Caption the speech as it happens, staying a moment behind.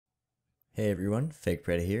Hey everyone, Fake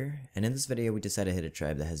Predator here, and in this video we decided to hit a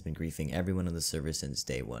tribe that has been griefing everyone on the server since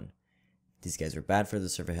day one. These guys were bad for the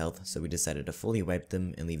server health, so we decided to fully wipe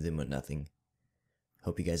them and leave them with nothing.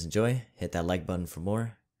 Hope you guys enjoy, hit that like button for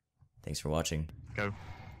more. Thanks for watching. Go.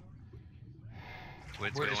 We're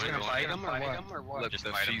just gonna fight him or what? Let Just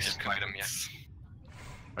the fight him, feast fight him, yeah.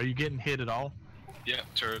 Are you getting hit at all? Yeah,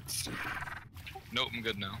 turrets. Nope, I'm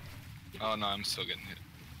good now. Oh no, I'm still getting hit.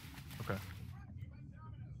 Okay.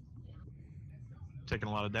 Taking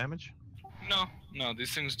a lot of damage? No,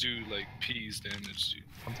 these things do like peas damage, dude.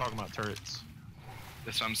 I'm talking about turrets.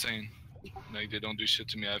 That's what I'm saying. Like, they don't do shit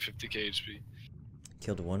to me. I have 50k HP.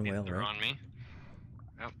 Killed one whale, They're right? on me.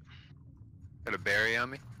 Yep. Got a berry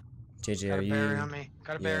on me. JJ, Got are a you... berry on me.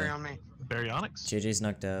 Got a berry Yeah. on me. Baryonyx? JJ's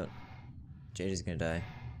knocked out. JJ's gonna die.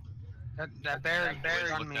 That berry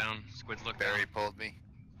Squids on look me. down. Squids look Barry down. pulled me.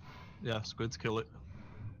 Yeah, squids kill it.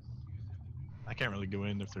 I can't really go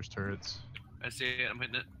in if there's turrets. I see it, I'm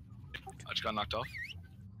hitting it. I just got knocked off.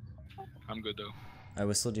 I'm good though. I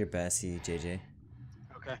whistled your Bassie, JJ.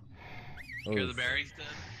 Okay. Kill Oh, the berry.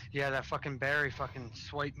 Yeah, that fucking berry fucking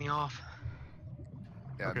swiped me off.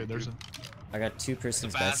 Yeah, Okay, me there's too. a... I got two The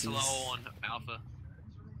persons bass Bassies. low on alpha.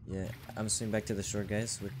 Yeah, I'm swimming back to the shore,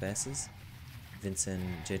 guys, with Bassies. Vince and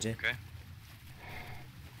JJ. Okay.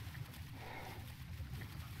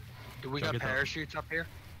 Do we Shall I got get that? parachutes up here?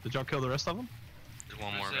 Did y'all kill the rest of them? There's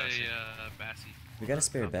one There's more Bessie. a Bassie. We got a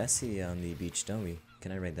spare Bassie on the beach, don't we?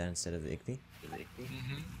 Can I ride that instead of the Ichthys?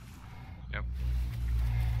 Mm-hmm.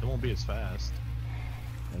 It won't be as fast.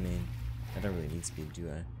 I mean, I don't really need speed, do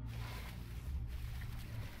I?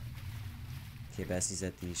 Okay, Bassie's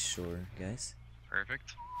at the shore, guys.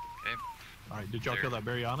 Perfect. Okay. Alright, did y'all There. kill that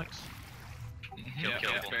Baryonyx? Yeah,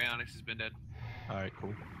 killable. Baryonyx has been dead. Alright,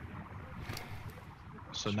 cool.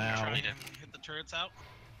 So now... Trying to hit the turrets out.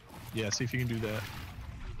 Yeah, see if you can do that.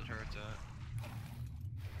 The turret's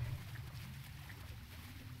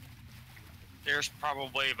There's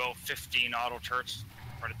probably about 15 auto turrets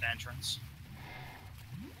right at the entrance.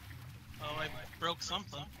 Oh, I broke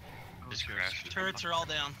something. Just crashed. Turrets are all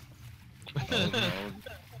down.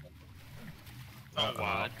 Oh,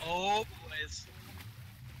 wow. Oh, boys.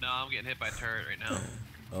 No, I'm getting hit by a turret right now.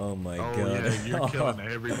 Oh my Oh god. yeah, you're killing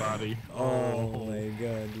everybody. Oh my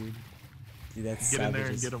god, dude. Dude, that's Get in there savage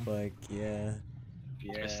and as get 'em. fuck, yeah.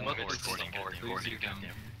 Missed Look the at board, this board, thing. board, board, you down.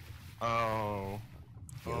 Oh.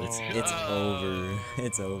 Yo, it's Oh. over.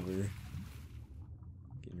 It's over.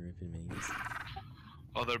 Getting ripped in mangas.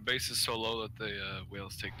 Oh, their base is so low that the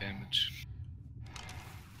whales take damage.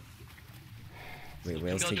 Wait,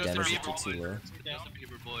 whales Kill take just the damage if Beaver they're too low? Just the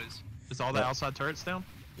Beaver boys. Is all the What? outside turrets down?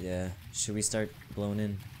 Yeah. Should we start blowing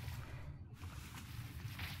in?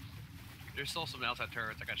 There's still some outside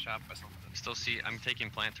turrets. I got shot by something. Still see, I'm taking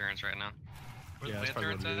plant turrets right now. Where Yeah, the that's plant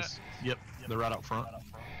probably what turrets it at? is. Yep, they're right out front.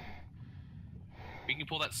 We can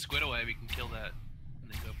pull that squid away. We can kill that, and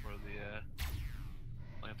then go for the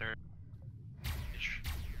plant turret.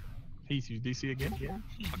 Heath, you DC again?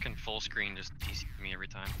 Fucking full screen just DC me every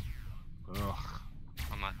time. Ugh.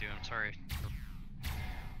 I'm not doing, I'm sorry.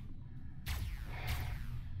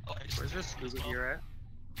 Where's this scuba gear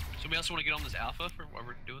at? So we also want to get on this alpha for while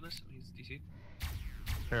we're doing this. He's DC.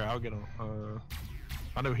 Here, I'll get him.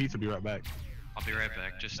 I know Heath will be right back. I'll be right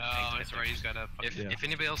back. Just Oh, hang that's tight. right. He's got a. If, Yeah. if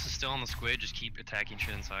anybody else is still on the squid, just keep attacking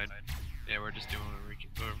shit inside. Yeah, we're just doing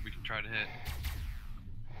whatever we can try to hit.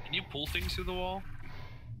 Can you pull things through the wall?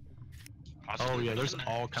 Oh yeah, there's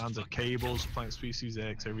all kinds of cables, plant species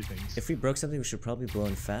X, everything. If we broke something, we should probably blow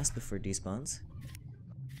in fast before it despawns.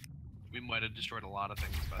 We might have destroyed a lot of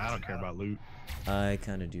things. by I this don't care time. about loot. I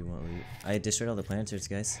kinda do want loot. I destroyed all the planetars,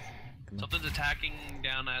 guys. Come on. Something's attacking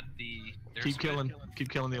down at the. there's Keep squid.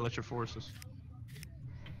 killing the electric forces.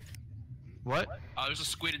 What? Oh, there's a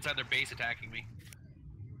squid inside their base attacking me.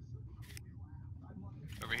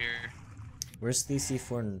 Over here. Where's the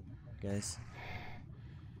C4, guys?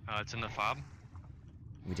 It's in the fob.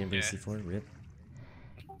 We didn't bring Yeah. C4? Rip.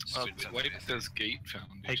 Squid inside Wipe their base. this gate Hey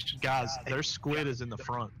foundation. guys, their squid is in the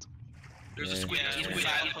front. There's Yeah. a squid Yeah,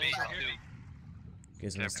 inside yeah. the base Yeah. too. You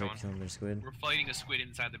guys wanna Kept start going. killing their squid? We're fighting a squid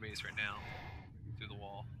inside the base right now. Through the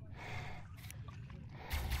wall.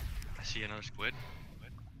 I see another squid.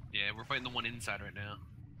 Yeah, we're fighting the one inside right now.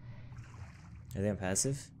 Are they on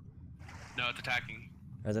passive? No, it's attacking.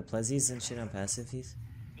 Are the Plezzies and shit on passive, Heath?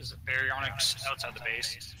 There's a baryonyx outside the base.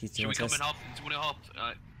 Heath, Should do you we want come us? and help? Do you want to help?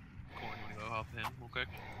 Corn, you want to go help him real quick?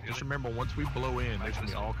 Just remember, once we blow in, there's gonna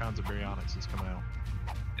be all kinds of Baryonyxes coming out.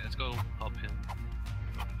 Yeah, let's go help him.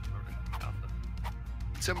 Alpha.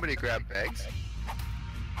 Somebody grab bags.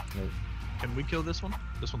 No. Can we kill this one?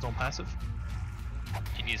 This one's on passive.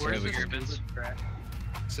 He needs Where's to the go here, scuba Vince. gear at?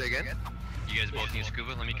 Say again. You guys both need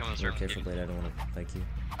scuba? Let me come on the You're surface. okay for Blade, I don't want to fight you.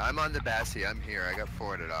 I'm on the Bassie. I'm here. I got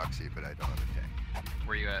 400 oxy, but I don't have a tank.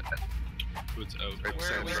 Where you at? Squid's out. Right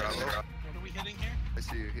beside Bravo. What are we hitting here? I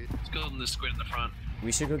see you, Heath. Let's go in the squid in the front.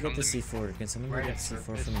 We should go get Come the to me. C4. Can someone go get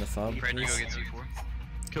C4 from the fob, Fred, you go please? get C4.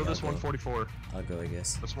 Kill Yeah, this I'll go. 144. I'll go, I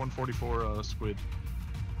guess. That's 144 squid.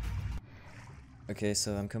 Okay,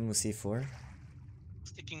 so I'm coming with C4.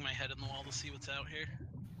 Sticking my head in the wall to see what's out here.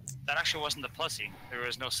 That actually wasn't the Plessy. There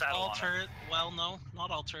was no saddle All on it. turret. Well, no,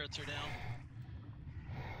 not all turrets are down.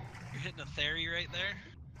 You're hitting a theory right there.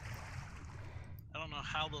 I don't know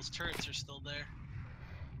how those turrets are still there.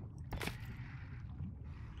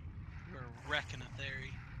 We're wrecking a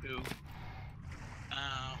theory. Who?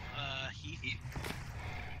 Heath.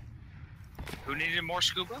 Who needed more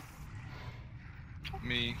scuba?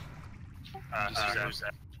 Me. Who's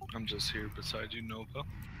that? I'm just here beside you, Nova.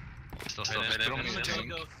 Still Still hit hit him. him. I'm gonna tank.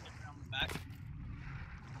 go around the back.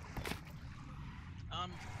 I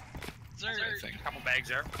Zerd, think. Couple bags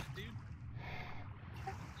there. dude.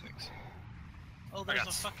 Thanks. Oh, I there's got a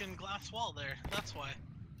s- fucking glass wall there. That's why.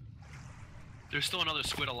 There's still another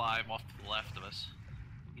squid alive off to the left of us.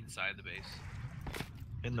 Inside the base.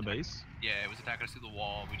 In the base. Yeah, it was attacking us through the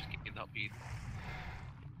wall. We just came to help Heath.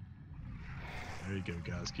 There you go,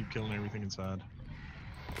 guys. Keep killing everything inside.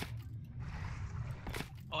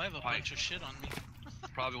 Oh, I have a Hi. bunch of shit on me.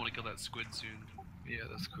 Probably want to kill that squid soon. Yeah,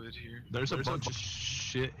 that's squid here. There's a bunch of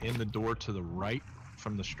shit in the door to the right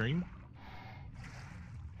from the stream.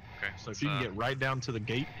 Okay. So if you can get right down to the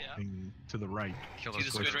gate Yeah. and to the right. kill See the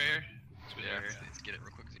the squid. squid right here? Squid Yeah, right here. let's get it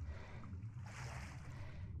real quick.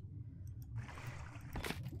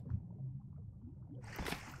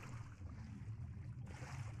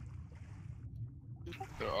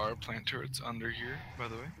 There are plant turrets under here, by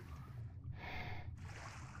the way.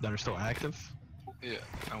 That are still active. Yeah,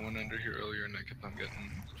 I went under here earlier and I kept on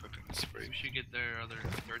getting fucking sprayed. We should get their other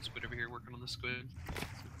third squid over here working on the squid.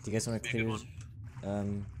 Do you guys want to Be a good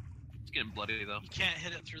clear? It's getting bloody though. You can't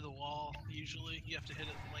hit it through the wall, usually. You have to hit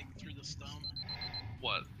it, like, through the stone.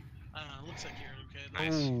 What? I don't know, it looks like you're okay.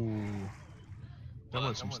 Nice. Ooh. That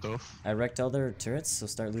was some stuff. I wrecked all their turrets, so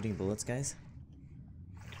start looting bullets, guys.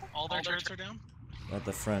 All their turrets are down? At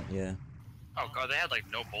the front, yeah. Oh god, they had like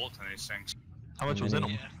no bullets in these things. How much was in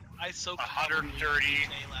them? Yeah. I soaked 130.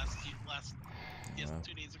 last Wow.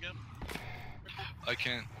 2 days ago. I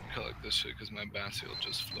can't collect this shit because my Bassie will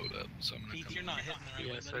just float up, so I'm gonna Heath, come you're not hitting the right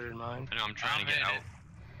way, Yes, buddy. did mine. I know I'm trying to get out.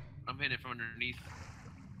 I'm hitting it from underneath.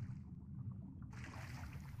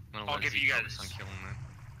 I'm I'll give you guys- on killing that.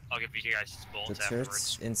 I'll give you guys The bullets turrets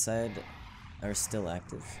afterwards. inside are still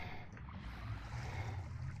active.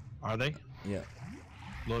 Are they? Yeah.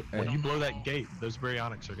 Look, when Alright. you blow that gate, those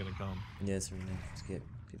baryonics are gonna come. Yes, we're gonna just get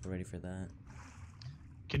people ready for that.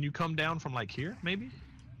 Can you come down from like here, maybe?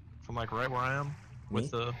 From like right where I am?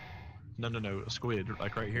 With Me? the... No, a squid.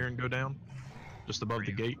 Like right here and go down? Just above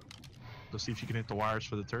the gate? Let's see if you can hit the wires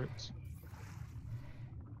for the turrets.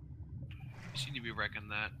 You seem to be wrecking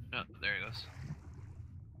that. Oh, there he goes.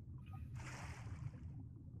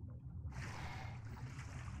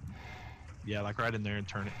 Yeah, like right in there and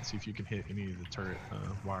turn it and see if you can hit any of the turret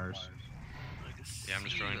wires. I can Yeah, I'm see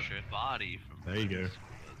destroying the shit. Body from There you go.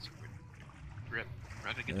 Rip. We're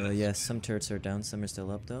not gonna get to that Yeah, squid. some turrets are down, some are still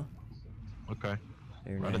up though. Okay.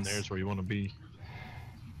 Very Right nice. in there is where you want to be.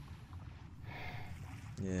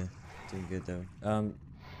 Yeah, doing good though.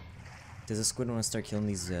 Does the squid want to start killing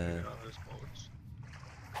these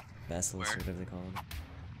basilisks, Where? whatever they call them?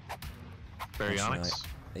 Baryonics?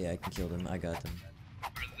 Yeah, I can kill them. I got them.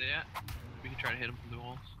 Where are they at? We can try to hit them from the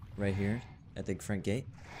walls. Right here, at the front gate.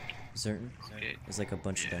 Certain. Okay. There's like a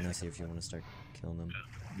bunch of Yeah. dinos here if you want to start killing them.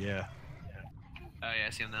 Yeah. Oh yeah, I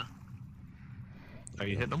see them now. Are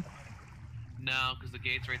you hitting them? No, because the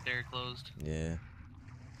gate's right there closed. Yeah.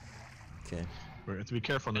 Okay. We have to be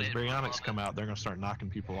careful when those Gotta hit 'em baryonics above come it. out, they're gonna start knocking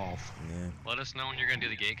people off. Yeah. Let us know when you're gonna do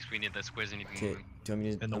the gate, because we need the squids and you Okay. can Do you want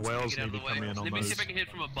me to? And the I'm, whales Get out need of to the come way. in on Let me see those. if I can hit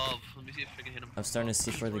from above. Let me see if I can hit him. I'm starting to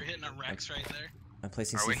see for We're the. hitting a Rex right there. I'm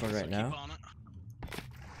placing Are we? C4 right Keep now. on it.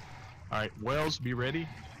 Alright, whales, be ready.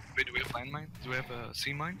 Wait, do we have landmines? Do we have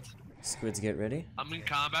sea mines? Squids, get ready. I'm in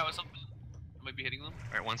combat with something. I might be hitting them.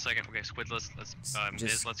 Alright, 1 second. Okay, squid, let's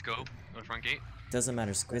Just- let's go. Go to front gate. Doesn't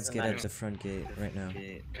matter. Squids get at the front gate right now.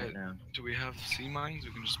 Do we have sea mines?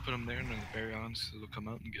 We can just put them there and then the baryons will come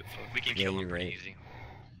out and get fucked. We can Yeah, kill them you're pretty right. easy.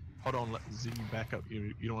 Hold on, let Z back up.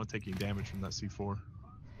 You don't want to take any damage from that C4.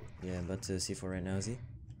 Yeah, I'm about to C4 right now, Izzy.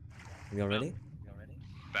 We all ready?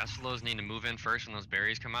 Basilos need to move in first when those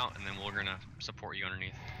berries come out, and then we're gonna support you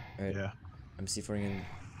underneath. Alright. Yeah. I'm C4ing in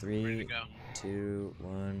Ready 3, to go. 2,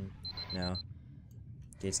 1. Now.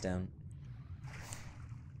 Gates down.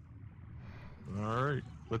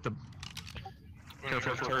 Let the We're gonna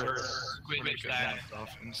Careful, go turrets. Squid We're gonna gets get that. knocked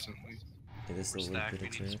off instantly. Okay, this We're is a little stacked. bit We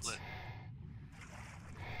of need to turrets. split.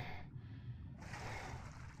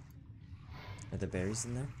 Are the berries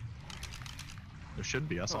in there? there should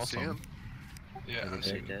be. I saw I'll see some. him. Yeah, Are I they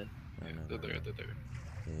see dead? them. Oh, Yeah, no, they're no, there. no. They're there.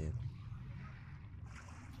 Yeah.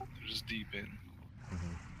 They're just deep in.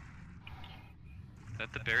 Mm-hmm. Is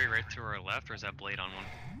that the berry right to our left, or is that blade on one?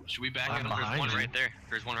 Should we back I'm it There's up? behind one you. right there.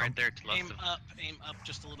 There's one right there to the left Aim of. aim up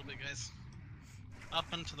just a little bit, guys. Up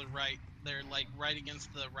and to the right. They're like right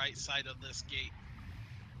against the right side of this gate.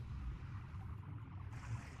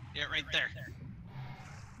 Yeah, right there.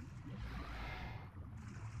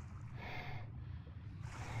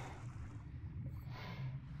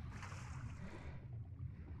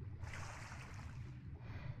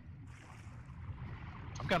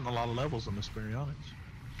 I've gotten a lot of levels on this Baryonyx.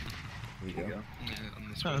 Here you go. Yeah, on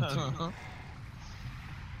this one too.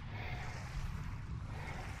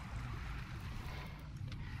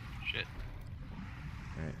 Shit.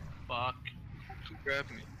 Alright. Fuck. Who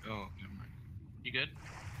grabbed me? Oh, never mind. You good?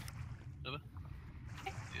 Yeah,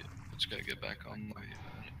 I just gotta get back on my.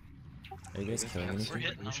 Are you guys killing We're anything?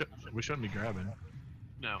 hitting them. We shouldn't be grabbing.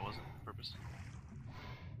 No, it wasn't on purpose.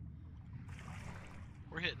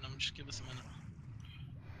 We're hitting them. Just give us a minute.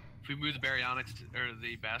 If we move the Baryonyx or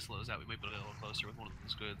the Basilos out, we might be a little closer with one of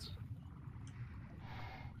those goods.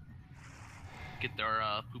 Get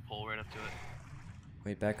our poop hole right up to it.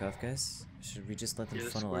 Wait, back off, guys. Should we just let them Yeah,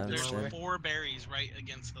 funnel out There's instead? 4 berries right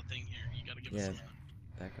against the thing here. You gotta give us Yeah. a minute.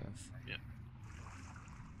 Back off.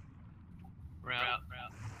 We're out.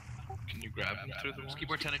 Can you grab him through the wall? Just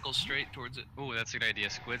keep our tentacles straight towards it. Ooh, that's a good idea.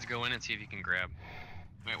 Squids, go in and see if you can grab.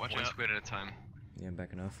 Wait, watch One out. squid at a time. Yeah, I'm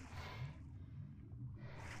backing off.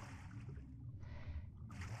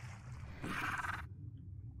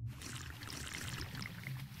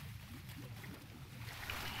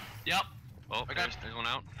 Yep. Oh, I got- there's one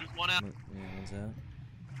out. There's one out. Yeah, one's out.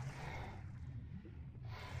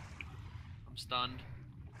 I'm stunned.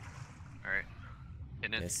 Alright.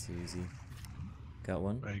 Hitting it. Yes, easy. Got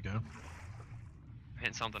one. There you go.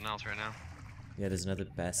 Hitting something else right now. Yeah, there's another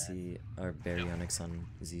or Baryonyx on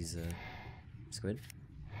Z's squid.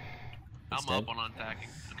 I'm He's dead. up on attacking.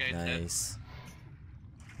 Okay, it's dead. Nice.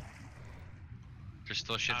 There's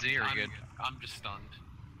still shitzy or I'm, good? I'm just stunned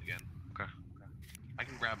again. Okay. I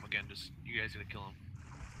can grab him again. Just you guys gotta kill him.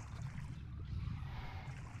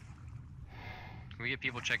 Can we get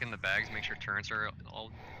people checking the bags, make sure turrets are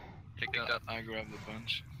all picked up? I grabbed a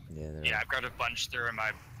bunch. Yeah, they're Yeah, I've got a bunch there in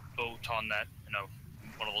my boat on that,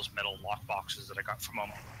 one of those metal lock boxes that I got from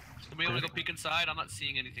them. Somebody wanna go peek inside? I'm not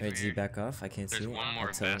seeing anything. Alright, right Z, here. back off. I can't There's see it. one more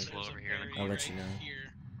I'll tell Bass him. Well, over here in the berry I'll let right you know.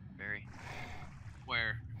 Here. Very.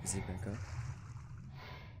 Where? Z, back off.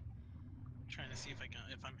 Trying to see if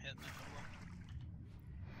I'm hitting it.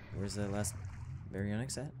 Where's the last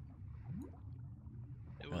Baryonyx at?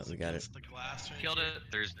 It Oh, was we got it. against the glass right Killed here. it.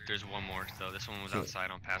 There's one more though. This one was Okay.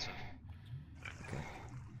 outside on passive. Okay.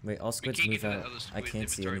 Wait, all We squids can't move get to out. the other I squid can't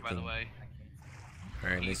see inventory, by the anything. way.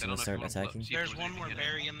 Alright, Heath, Mason, I don't will know if start you wanna look- attacking. see if There's was one more anything in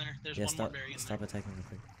it. berry in there. There's Yeah, one more stop, berry in stop there. attacking real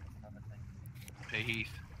quick. Hey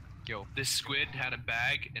Heath. Yo. This squid had a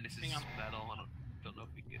bag, and this is Hang on. metal. I don't know if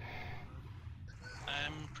we can get it.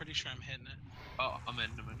 I'm pretty sure I'm hitting it. Oh, I'm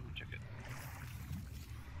in. Let me check it.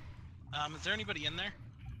 Is there anybody in there?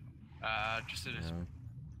 Just in a No.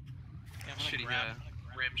 Yeah, I'm gonna shitty grab.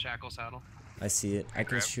 ramshackle saddle. I see it. I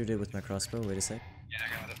can grab. shoot it with my crossbow. Wait a sec. Yeah,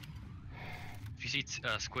 I got it. If you see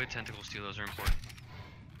squid tentacles too, those are important.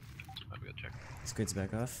 Let me go check. Squid's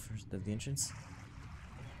back off of the entrance.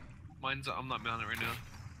 I'm not mounted right now.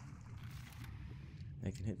 I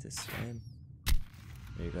can hit this.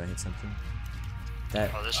 There you go. I hit something.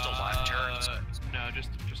 That. Oh, there's still live turrets. No, just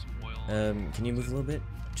some oil. Can you move a little bit,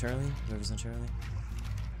 Charlie? Whoever's on Charlie.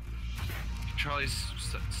 Charlie's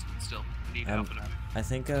still. We need Um, Alpha to move. I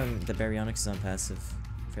think the Baryonyx is on passive.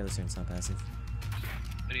 Fairly certain it's on passive.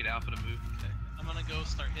 I need Alpha to move. Okay. I'm gonna go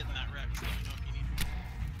start hitting that Rex. Let me know if you need me.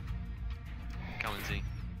 Coming Z.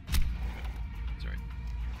 Sorry.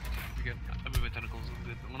 You're good. I'm moving tentacles a little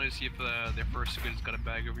bit. I want to see if their first squid's got a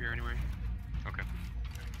bag over here anyway. Okay.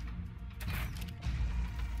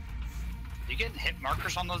 You getting hit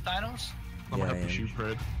markers on those dinos? I'm Yeah, gonna I help you am. shoot,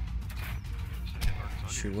 Fred.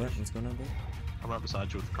 Shoot what? What's going on, bro? I'm right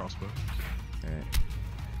beside you with the crossbow. Alright.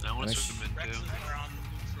 I want to Nice. swim them in Rexes too. are on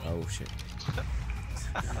neutral. Oh shit.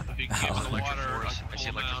 If you can Ow. get in the Electric water, force. I I see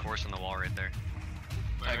can pull them electric out. force on the wall right there.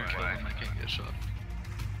 I can kill him. I can't get shot.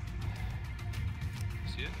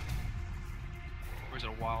 See it? Or is it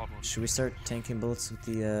a wild one? Should we start tanking bullets with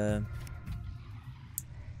the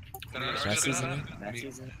No, no, no, Batsies no, in no, it? no,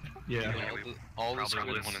 no. Yeah. All the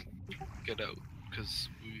Probably would squids want to. get out. because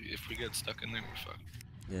if we get stuck in there, we're fucked.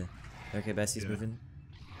 Yeah. Okay, Bessie's Yeah. moving.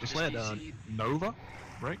 Just let Nova,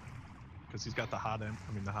 right? Because he's got the high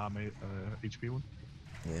HP one.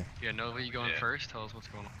 Yeah. Yeah, Nova, you going first? Tell us what's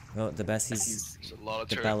going on. Oh, the Bessie's. There's a lot of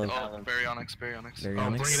The turret. Bellow. Oh, Baryonyx. Baryonyx. Bring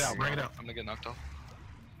it out, bring it out. I'm gonna get knocked off.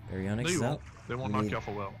 Baryonyx No, is you out. won't. They won't We knock need- you off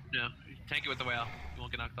a well. Yeah, tank it with the whale. You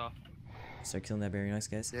won't get knocked off. Start killing that Baryonyx,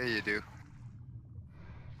 guys. Yeah, you do.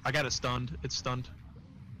 I got it stunned. It's stunned.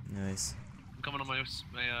 Nice. I'm coming on my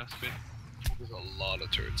squid. There's a lot of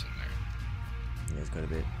turrets in there. Yeah, it's quite a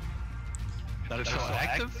bit. That is Still still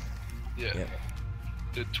active? Yeah. Yep.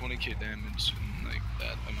 Did 20k damage in like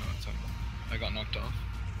that amount of time. I got knocked off.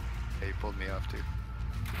 Yeah, you pulled me off too.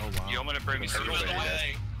 Oh wow. You want me to bring me Everybody some does.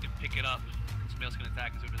 away? You can pick it up. Somebody else can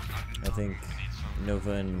attack it so it doesn't knock it I think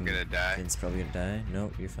Nova and I'm gonna die. Vince probably gonna die.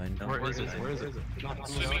 No, you're fine. Where is it? Where is it?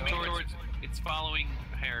 Swimming towards. It's following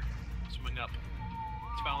Hair. Swimming up.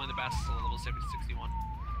 It's following the Bastille level 61.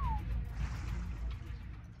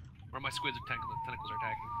 Where my squids are tentacles are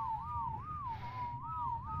attacking.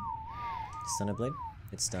 Stun a blade?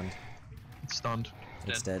 It's stunned. It's stunned.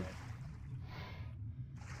 It's dead.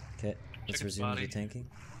 Okay, let's its resume the body. tanking.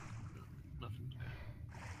 Nothing.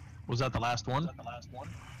 Was that the last one?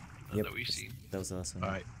 Yep. That we've seen. That was the last one.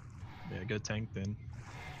 Alright. Yeah, good tank then.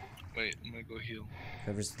 Wait, I'm gonna go heal.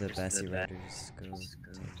 Whoever's the Bassie Riders, go tank.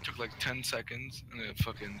 It took like 10 seconds and it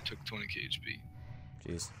fucking took 20k HP.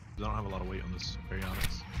 Jeez. I don't have a lot of weight on this, very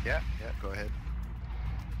honest. Yeah, go ahead.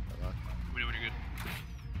 Hold on. We're doing good.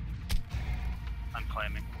 I'm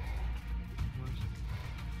climbing.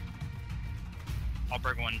 I'll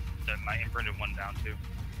bring my imprinted one down too.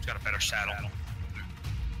 It's got a better saddle.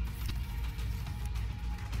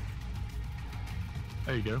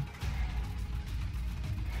 There you go.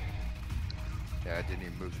 Yeah, I didn't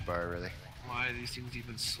even move the bar really. Why are these things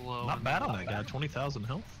even slow? Not bad on that guy, 20,000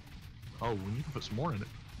 health. Oh, we need to put some more in it.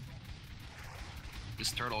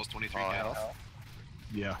 This turtle is 23 All health. health.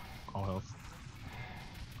 Yeah, all health.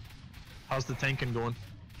 How's the tanking going?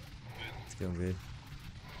 It's going good.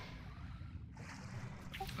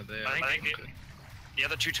 Are they I think okay. the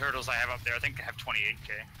other two turtles I have up there, I think they have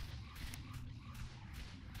 28k.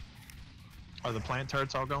 Are the plant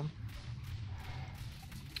turrets all gone?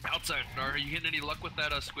 Outside, are you getting any luck with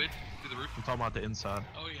that squid through the roof? I'm talking about the inside.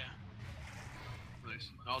 Oh yeah. Nice.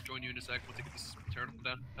 I'll join you in a sec once I get this turtle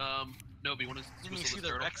down. Nova, you want to Didn't you whistle see this the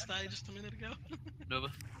turtle? Rex die just a minute ago? Nova,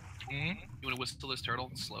 Hmm? you want to whistle this turtle?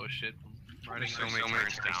 It's slow as shit. I'm riding There's so many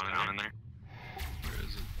turrets down in there. Where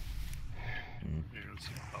is it? Here, let's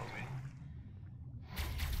see if it follows me.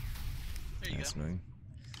 There you That's go. annoying.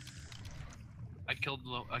 I killed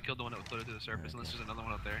the one that was floated to the surface, unless there's another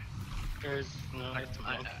one up there. There's no.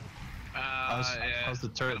 How's the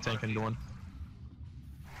turret tanking going?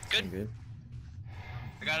 It's going good.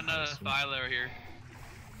 I got another Thyla here.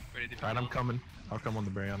 Ready to Alright, I'm coming. I'll come on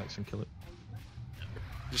the Baryonyx and kill it.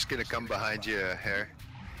 Just gonna come behind you, Hair.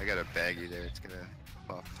 I got a baggie there. It's gonna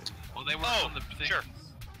pop too. Well, they were on the thing. sure.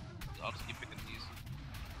 I'll just keep picking these.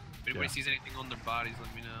 If anybody sees anything on their bodies,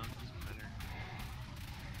 let me know. Doesn't matter.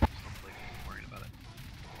 I'm like worried about it.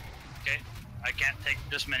 Okay, I can't take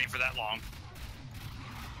this many for that long.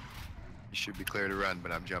 You should be clear to run,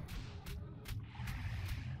 but I'm jumping.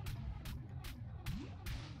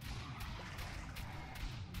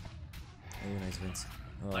 Oh, nice Vince.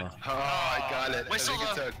 Oh, Like- Oh, I got it. Whistle I think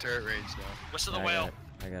it's the- out of turret range now. Whistle the I whale.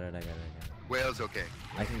 got it. I got it. Whale's okay.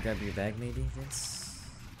 I can grab your bag maybe, Vince?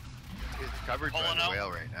 It's covered by Pulling the out.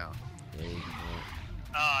 whale right now. Yeah, you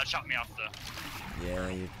can It shot me off the. pull it. Yeah,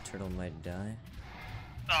 your turtle might die.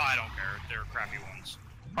 Oh, I don't care. They're crappy ones.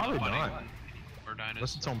 Probably Nobody- not. Or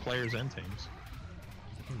Unless Dinos. it's on players and teams.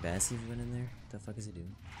 Fucking Bassie went in there. What the fuck is he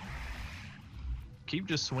doing? Keep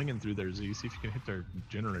just swinging through there, Z. See if you can hit their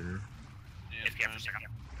generator. Yeah, If you have a second.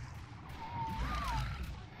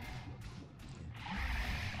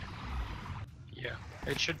 Yeah,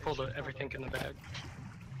 it should pull everything in the bag.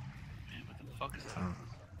 Man, what the fuck is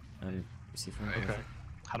that? See from Okay.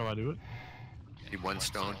 How do I do it? Need one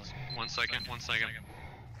stone. 1 second, 1 second.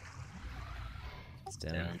 It's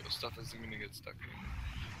down. Yeah, stuff isn't gonna get stuck in.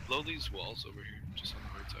 Blow these walls over here, just on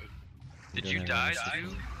the right side. Did don't you have die any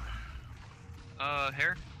too?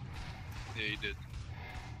 Hair? Yeah, you did.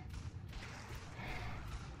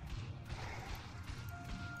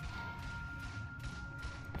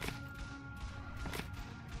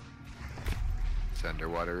 This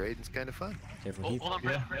underwater raiding's kind of fun. Careful, Oh, Heath. hold on,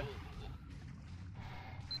 Brett. Yeah.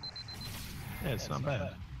 Yeah, it's not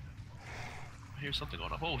bad. Here's something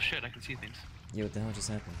going on. Oh shit, I can see things. Yeah, what the hell just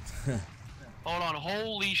happened? Hold on,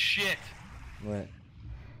 holy shit! What? Let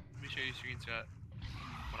me show you a screenshot.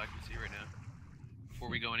 What I can see right now. Before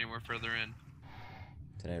we go anywhere further in.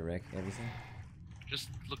 Did I wreck everything? Just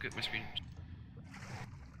look at my screen.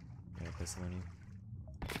 Yeah, place it on you.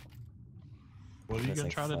 What are you That's gonna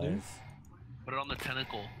like try to do? 5. Put it on the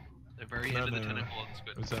tentacle. The very No, end of the no, no. tentacle.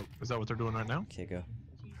 That's good. Is that what they're doing right now? Okay, go.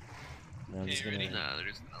 No, I'm Okay, just gonna ready? Nah,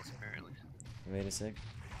 there's nothing else apparently. wait a sec.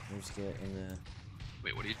 Let me just get in the.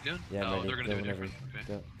 Wait, what are you doing? Yeah, I'm oh, ready. they're gonna Go do it whenever. different.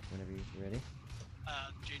 Okay. Go whenever you're ready.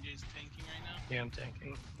 JJ's tanking right now. Yeah, I'm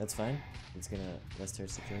tanking. That's fine. It's gonna less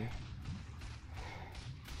turrets to kill you.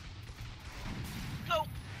 Go!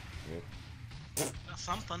 Yep. That's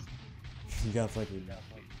something. You got fucking.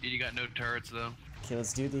 You got no turrets though. Okay,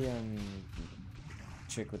 let's do the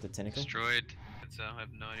trick with the tentacle. Destroyed. So I have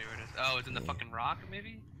no idea where it is. Oh, it's in the Yeah. fucking rock,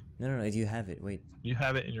 maybe? No, no, no. You have it. Wait. You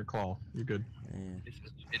have it in your claw. You're good. Yeah.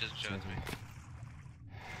 It doesn't show it to me.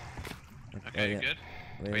 Oh, Okay, yeah. good. Wait,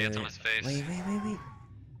 Oh, yeah, wait, it's on wait. his face. Wait.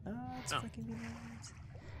 Oh, it's Oh. fucking behind.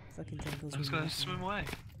 Fucking tentacles. I'm just behind. gonna swim away.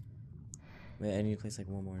 Wait, I need to place like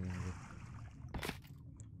one more and then we're good.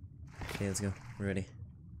 Okay, let's go. We're ready.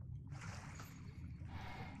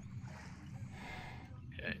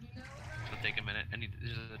 Okay. It'll take a minute. I need.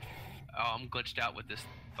 Oh, I'm glitched out with this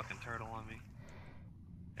fucking turtle on me.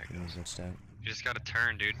 There it I'm goes. glitched out. You just gotta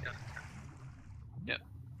turn, dude. Yep.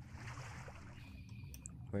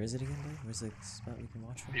 Where is it again, bro? Where's the spot we can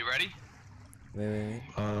watch from? You ready? Wait.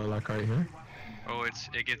 Like right here. Oh,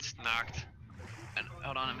 it gets knocked. And,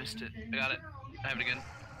 hold on, I missed it. I got it. I have it again.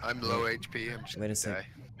 I'm low HP. I'm just Wait a gonna sec.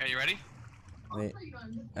 die. Are you ready? Wait.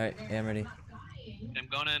 Alright, yeah, I'm ready. I'm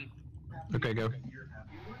going in. Okay, go.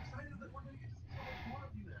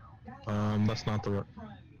 That's not the.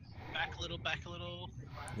 Back a little, back a little.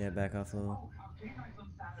 Yeah, back off a little.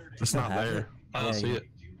 It's still not have there. it? I don't Yeah, see you- it.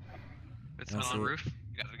 It's I not see on the it. roof. You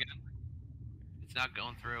got it again. It's not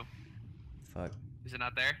going through. Fuck. Is it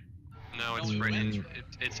not there? No, it's Oh, right. mm.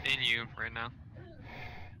 It's in you right now.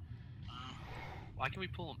 Why can we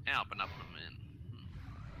pull them out but not put them in?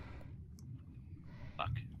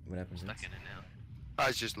 Fuck. What happens Stuck next? in it now. I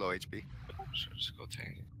was just low HP. So just go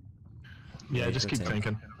tank. Yeah, Yeah, just go keep tank.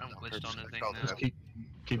 tanking. I'm glitched on this thing Just now. Just keep tanking.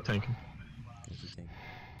 Thank you, thank you.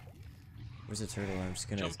 Where's the turtle? I'm just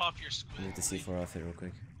gonna Jump off your squid. move the C4 off it real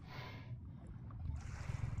quick.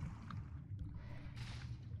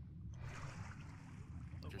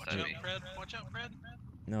 Just Watch that out, me. Fred. Watch out, Fred.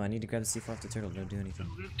 No, I need to grab the C4 off the turtle. Don't do anything.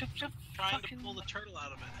 Trying to pull the turtle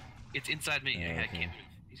out of it. It's inside me. Oh, I okay. can't move.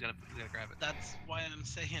 He's gotta grab it. That's why I'm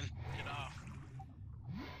saying get off.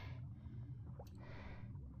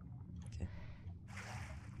 Okay.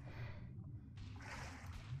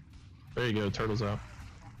 There you go. Turtle's out.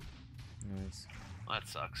 Nice. Well, that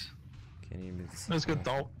sucks. Okay, I need to move the C4 That's a good off.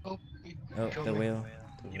 thought. Oh, Kill the me. whale.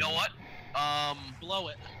 You know what? Blow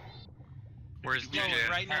it. Where's Blow it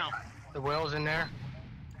right now. The whale's in there.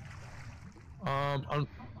 I'm, You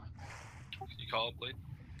call it, Blade?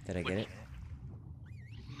 Did I get it?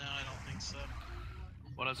 No, I don't think so.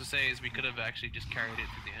 What I was to say is we could have actually just carried it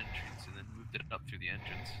through the entrance and then moved it up through the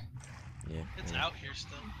entrance. Yeah. It's yeah. out here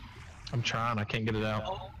still. I'm trying. I can't get it out.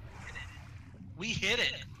 Oh, we hit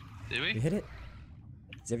it. Did We we? hit it?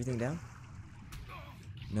 Is everything down?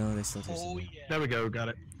 No, there's still turrets Oh in there. yeah. There we go. Got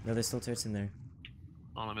it. No, there's still turrets in there.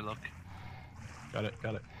 Oh, let me look. Got it.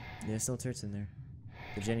 Got it. Yeah, there's still turrets in there.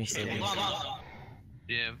 The Jenny's still Hold there. on, hold on.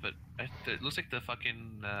 Yeah, but it looks like the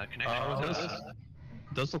fucking connection was This out.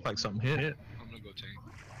 does look like something hit. I'm gonna go tank.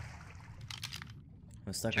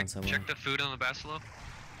 I'm stuck on Check, someone. check the food on the Basilo.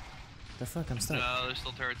 The fuck? I'm stuck. No, there's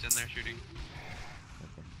still turrets in there shooting.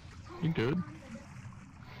 You good?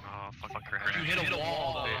 Oh, fuck her. You hit a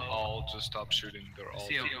wall, They though. all just stopped shooting. They're all.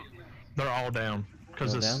 See, They're all down.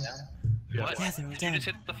 Cause All it's down? yeah. what? Yeah, they're all You down. just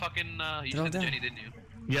hit the fucking, you They're just all hit the down. Jenny, didn't you?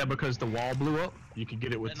 Yeah, because the wall blew up. You could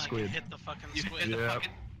get it with And the I can squid. hit the fucking You squid. hit the Yeah.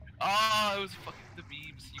 fucking... Oh, it was fucking the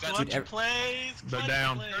beams. You guys... Clutch Dude, plays. They're clutch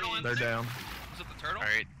down. plays. They're down. Was it the turtle?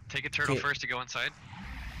 Alright, take a turtle Okay. first to go inside.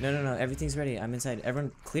 No, no, no. Everything's ready. I'm inside.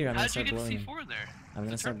 Everyone clear. I'm gonna How'd you start get the blowing. C4 in there? I'm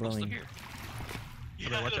gonna The start turtle's still blowing. here. Yeah,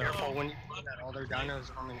 watch out. they're Careful all- when you do that. All their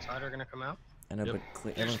dinos on the inside are gonna come out. I know, Yep.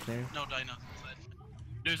 but everyone clear. No dinos inside.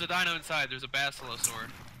 There's a dino inside. There's a basilosaur.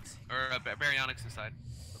 Or a baryonyx inside.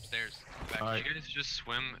 Upstairs. Back. Alright. You guys just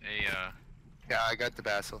swim a, Yeah, I got the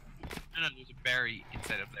Basil. No, there's a berry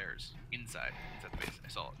inside of theirs. Inside the base. I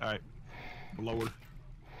saw it. All right. Lower.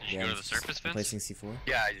 did you go to the surface fence? Placing C4.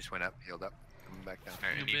 Yeah, I just went up, healed up, coming back down.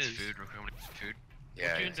 Alright, it New needs biz. food. We're going to need food.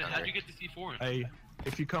 Yeah, How'd it's you hungry. get the C4 in? Hey,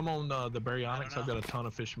 if you come on the baryonyx, know. I've got a ton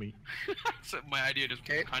of fish meat. So my idea just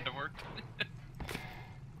Okay. kind of worked.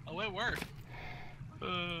 Oh, it worked. uh,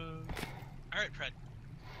 All right, Fred.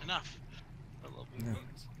 Enough. I love No.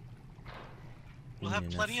 movies. We'll have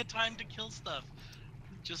Enough. plenty of time to kill stuff.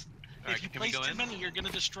 Just Alright, if you can we place go too in? many, you're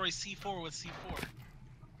gonna destroy C4 with C4.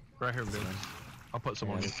 Right here, Vince. I'll put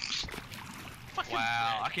some on you. Fucking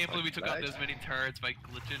Wow, dead. I can't believe we took out Nice. those many turrets by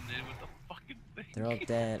glitching in with the fucking thing. They're all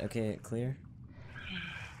dead. Okay, clear.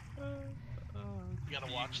 You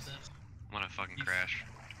gotta watch this. I'm gonna fucking crash.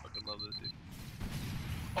 Fucking love this dude.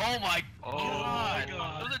 Oh my my god!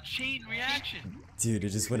 God. That was a chain reaction! Dude, it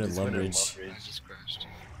just went in Lumbridge. I just crashed.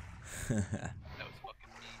 That was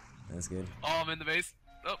fucking mean. That's good. Oh, I'm in the base.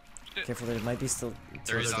 Oh, shit. Careful, there might be still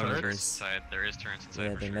There is turrets. turrets? turrets inside. There is turrets inside Yeah,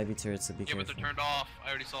 for there sure. might be turrets, so be Yeah, but they're careful. turned off. I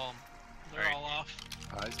already saw them. They're Alright. all off.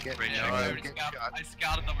 I was getting, Great Yeah, check. I I already get scouted. shot. I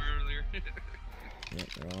scouted them earlier. Yep,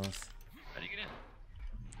 they're all off. How do you get in?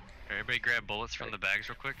 Everybody grab bullets from the bags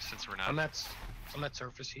real quick, since we're not. I'm at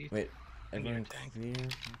surface heat. Wait, I need a everyone tank. clear?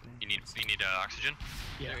 You need oxygen.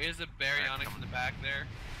 Yeah. There is a baryonyx in the back there.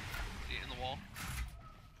 See it in the wall.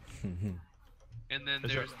 Okay. And then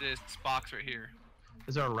Is there's this box right here.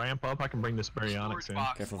 Is there a ramp up? I can bring this baryonyx Storage in.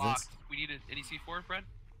 box. Careful, Box. Vince. We need any C4, Fred?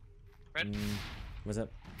 Fred? What's up?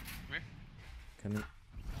 Come here. Coming.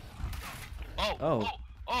 Oh! Oh. Oh!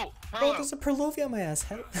 Oh, Parallel! there's a Perlovia on my ass.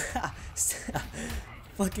 Help.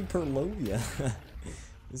 Fucking Perlovia.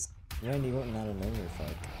 This Randy Orton out of nowhere,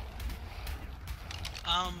 fuck.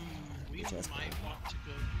 We Which aspect? might want to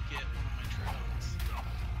go get one of my Troutons.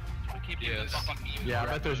 I keep doing Yes. this fucking meme Yeah, I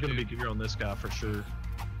crap, bet there's gonna be dude. gear on this guy for sure.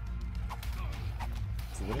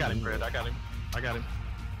 So I what got do him, you Fred. need? I got him. I got him.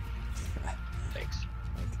 Thanks.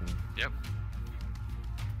 Okay. Yep.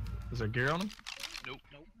 Is there gear on him? Nope.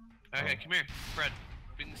 Okay, come here. Fred,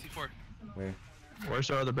 bring the C4. Where? Where's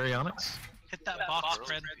our other baryonyx? Hit that box,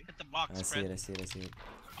 Fred. Hit the box, I see Fred. it, I see it, I see it.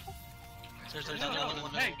 There's another one in the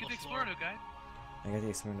middle Hey, of get the the floor. Explorer, guy. I got the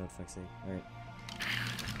Explorer node, fuck's sake. Alright.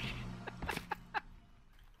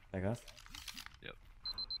 Back off? Yep.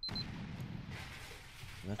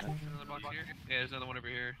 Nothing? Another box here. Yeah, there's another one over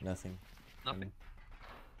here. Nothing. Nothing.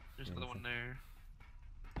 There's Yeah, another one there.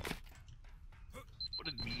 What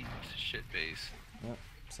a mean shit base. Oh,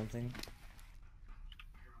 something?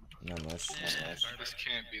 Not much. Yeah, This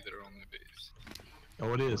can't be their only base.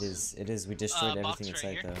 Oh, it It is. is, it is. We destroyed box everything right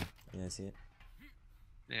inside here. though. Yeah, I see it.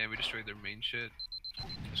 Yeah, we destroyed their main shit.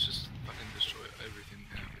 Let's just fucking destroy everything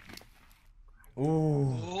now.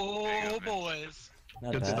 Ooh, Oh, boys.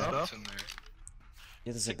 not Good bad. stuff. What's in there?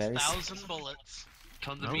 Yeah, there's a berry. 6,000 bullets.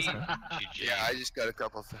 Tons of No, meat. GG. Yeah, I just got a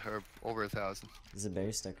couple or over 1,000. There's a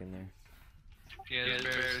berry stuck in there. Yeah, there's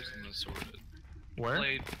bears. And the sorted. Where?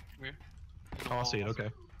 Blade. Come here. In the Oh, I see it. walls. Okay.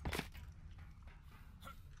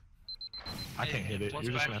 I can't hit it. One's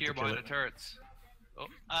You're just back gonna have here to kill behind it. the turrets.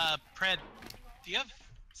 Pred, do you have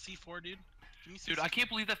C4, dude? Give me some Dude, I can't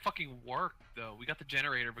believe that fucking worked, though. We got the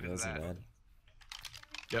generator That because of wasn't that. bad.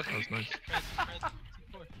 Yep, that was nice. Pred,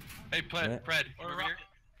 C4. Hey, Pred, What? Pred, Or a over here. rocket.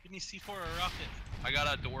 Give me C4 or a rocket. I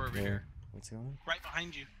got a door over Where? here. What's going on? Right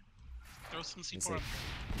behind you. Throw some Let's C4 on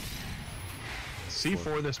see.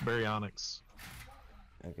 C4 this baryonyx.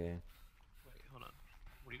 Okay. Wait, hold on.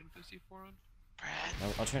 What are you gonna put C4 on?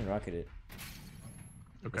 Pred. I'll try and rocket it.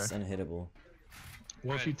 Okay. It's unhittable.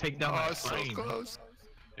 What if you take down Oh, that so frame? close. Hey,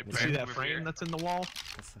 You You Pred, see that over frame here. that's in the wall?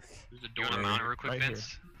 The fuck? There's a You door. wanna Right mount it here. real quick, Right here.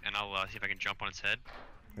 Vince? And I'll see if I can jump on its head.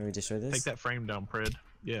 Can we destroy this? Take that frame down, Pred.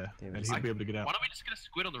 Yeah, Damn, and it's- he'll be able to get Why out. don't we just get a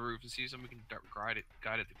squid on the roof and see if we can guide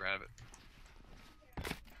it to grab it?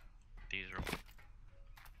 These real quick.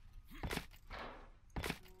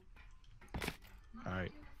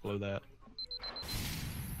 Alright, blow that.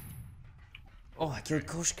 Oh, I killed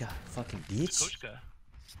Koshka. Fucking bitch. Kochka.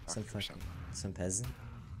 Some fucking, some peasant.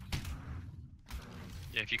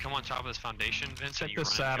 Yeah, if you come on top of this foundation, Vince, Check and you the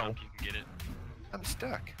run saddle. and jump, you can get it. I'm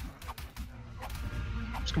stuck.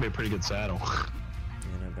 It's gonna be a pretty good saddle.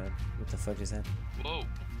 Yeah, not bad. What the fuck is that? Whoa.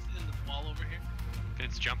 It's in the wall over here.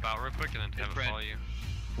 Vince, jump out real quick and then Hey, have it Fred. follow you.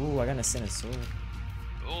 Ooh, I got an ascended sword.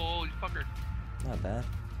 Oh, you fucker. Not bad.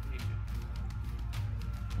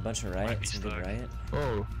 A bunch of Might riot. be Some good stuck. riot.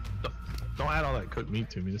 Oh, don't add all that cooked meat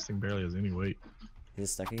to me. This thing barely has any weight. Is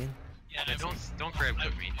it stuck again? Yeah, Yeah, don't grab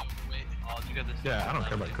cooked meat. Wait. Oh, you got this. Yeah, I don't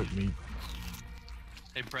care about cooked meat.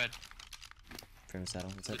 Hey, Pred, Frame saddle.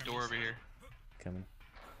 What's the up? door over here. Coming.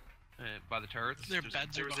 By the turrets. Their There's-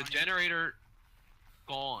 beds are there was a behind you. generator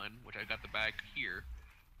gone, which I got the bag here,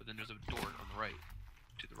 but then there's a door on the right,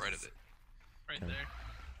 to the right of it. Right Okay. there.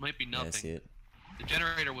 Might be Yeah, I see nothing. it. The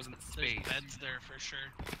generator was in the There's space. beds there for sure.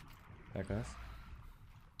 Back off.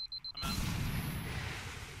 I'm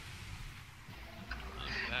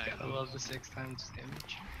out. Gotta love the 6 times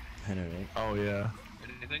damage. I know, right? Oh yeah.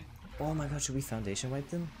 Anything? Oh my god, should we foundation wipe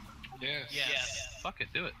them? Yes. Yes. Fuck it,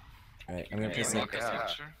 do it. Alright, I'm gonna Yeah, place it. rocket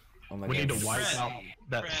structure. Oh my We god. need to wipe Fred. out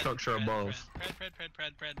that Pred, structure Pred, above.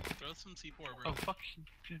 Pred. Throw some C4, bro. Oh fuck.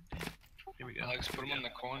 Here we go. Alex, put them on the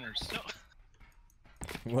corners. No.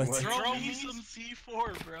 What? Throw me some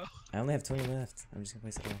C4, bro. I only have 20 left. I'm just gonna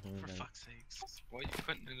place it all. Don't worry For about it. fuck's sakes. Why are you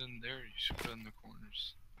putting it in there? You should put it in the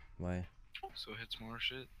corners. Why? So it hits more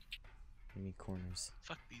shit. You need corners.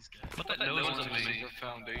 Fuck these guys. Put that No, nose it's on the me.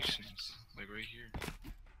 foundations. Like right here.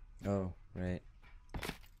 Oh, right.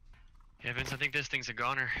 Yeah, Vince, I think this thing's a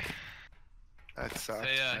goner. That sucks.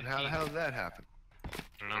 Hey, and how the hell did that happen?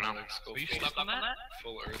 I don't know. Like, go Were you full- stuck on that?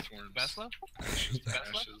 Full earthworms. Vesla? Ashes,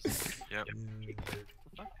 Vesla? ashes. Yep. We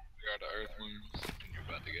are the earthworms, and you're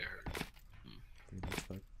about to get hurt. Dude, what the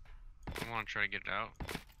fuck? I want to try to get it out.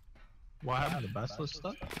 What happened to Basilisk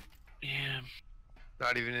stuff? Yeah.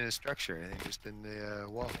 Not even in a structure, or anything, just in the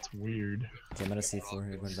wall. It's weird. Okay, I'm out of C4.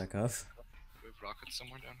 Everyone back off. We have rockets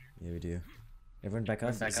somewhere down here. Yeah, we do. Everyone back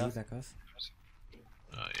off. Back Z, off. back off.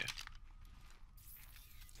 Oh yeah.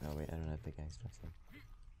 Oh wait, I don't have pickaxe.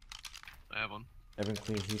 I have one. Everyone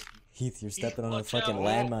clear. Heath, you're stepping on the watch fucking out.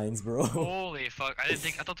 landmines, bro. Holy fuck! I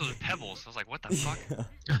thought those were pebbles. I was like, what the fuck?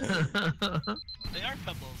 They are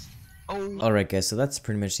pebbles. Alright guys, so that's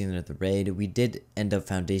pretty much the end of the raid. We did end up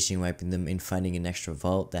foundation wiping them and finding an extra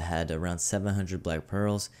vault that had around 700 black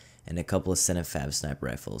pearls and a couple of Senate Fab sniper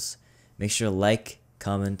rifles. Make sure to like,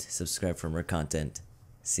 comment, subscribe for more content.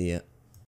 See ya.